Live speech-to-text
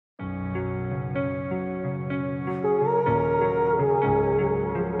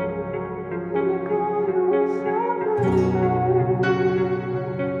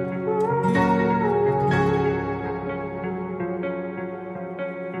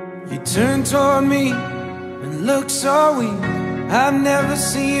You turned toward me and looked so weak. I've never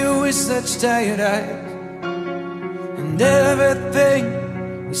seen you with such tired eyes. And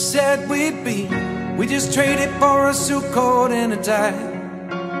everything we said we'd be, we just traded for a suit coat and a tie.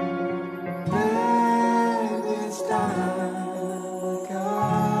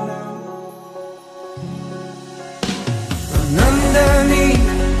 And underneath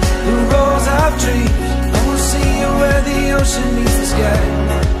the rows of trees, I will see you where the ocean meets the sky.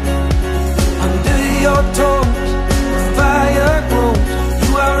 Under your toes, the fire grows.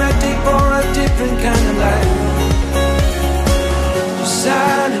 You are ready for a different kind of life. You're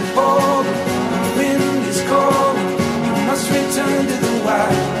silent, bold, the wind is cold. You must return to the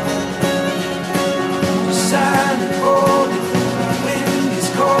wild. You're silent, bold, the wind is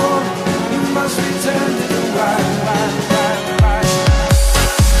cold. You must return to the wild.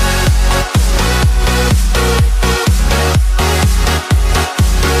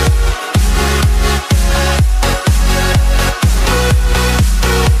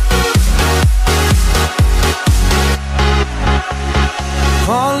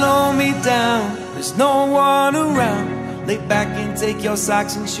 Follow me down, there's no one around. Lay back and take your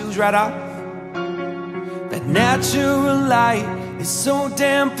socks and shoes right off. That natural light is so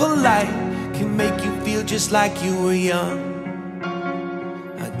damn polite, can make you feel just like you were young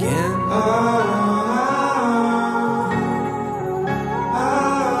again.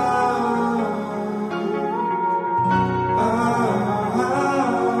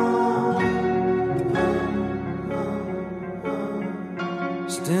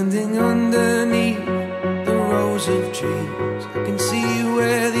 Standing underneath the rows of trees, I can see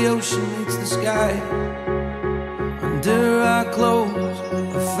where the ocean meets the sky. Under our clothes,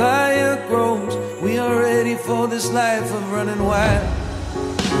 the fire grows. We are ready for this life of running wild.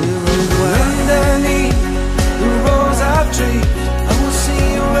 We're running wild. Underneath the rows of trees, I will see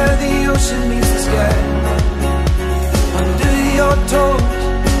you where the ocean meets